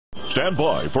Stand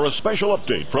by for a special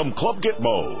update from Club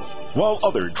Gitmo. While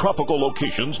other tropical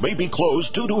locations may be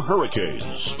closed due to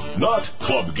hurricanes, not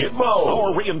Club Gitmo.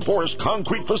 Our reinforced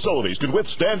concrete facilities can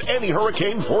withstand any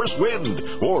hurricane-force wind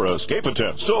or escape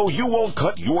attempt, so you won't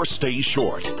cut your stay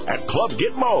short. At Club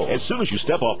Gitmo, as soon as you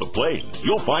step off the plane,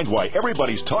 you'll find why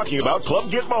everybody's talking about Club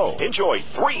Gitmo. Enjoy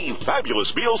 3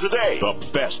 fabulous meals a day, the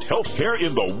best health care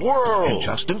in the world. And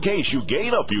just in case you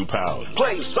gain a few pounds,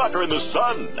 play soccer in the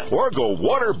sun or go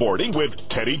waterboarding with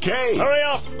Teddy K. Hurry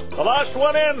up! The last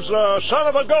one ends, son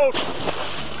of a goat!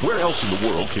 Where else in the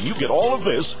world can you get all of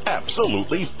this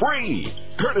absolutely free?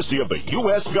 Courtesy of the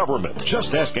U.S. government.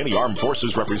 Just ask any Armed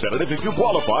Forces representative if you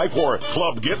qualify for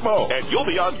Club Gitmo, and you'll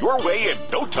be on your way in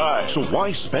no time. So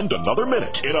why spend another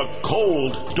minute in a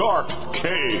cold, dark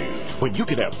cave when you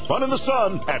can have fun in the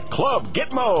sun at Club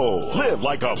Gitmo? Live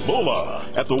like a mullah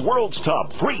at the world's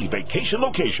top free vacation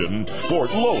location for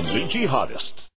lonely jihadists.